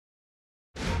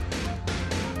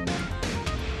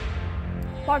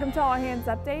Welcome to All Hands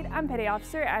Update. I'm Petty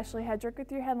Officer Ashley Hedrick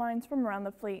with your headlines from around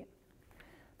the fleet.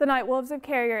 The Night Wolves of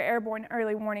Carrier Airborne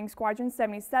Early Warning Squadron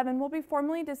 77 will be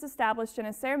formally disestablished in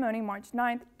a ceremony March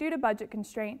 9th due to budget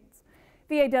constraints.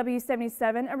 VAW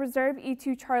 77, a Reserve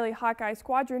E-2 Charlie Hawkeye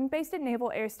squadron based at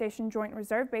Naval Air Station Joint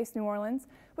Reserve Base New Orleans,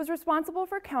 was responsible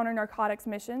for counter-narcotics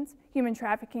missions, human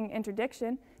trafficking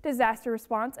interdiction, disaster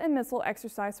response, and missile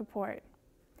exercise support.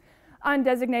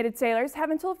 Undesignated sailors have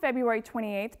until February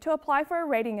 28th to apply for a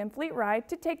rating and fleet ride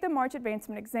to take the March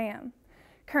Advancement exam.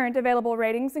 Current available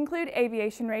ratings include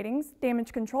aviation ratings,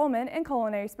 damage controlman, and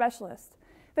culinary specialist.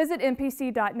 Visit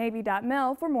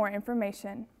npc.navy.mil for more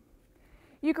information.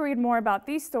 You can read more about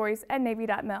these stories at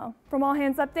navy.mil. From All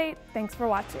Hands Update, thanks for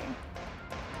watching.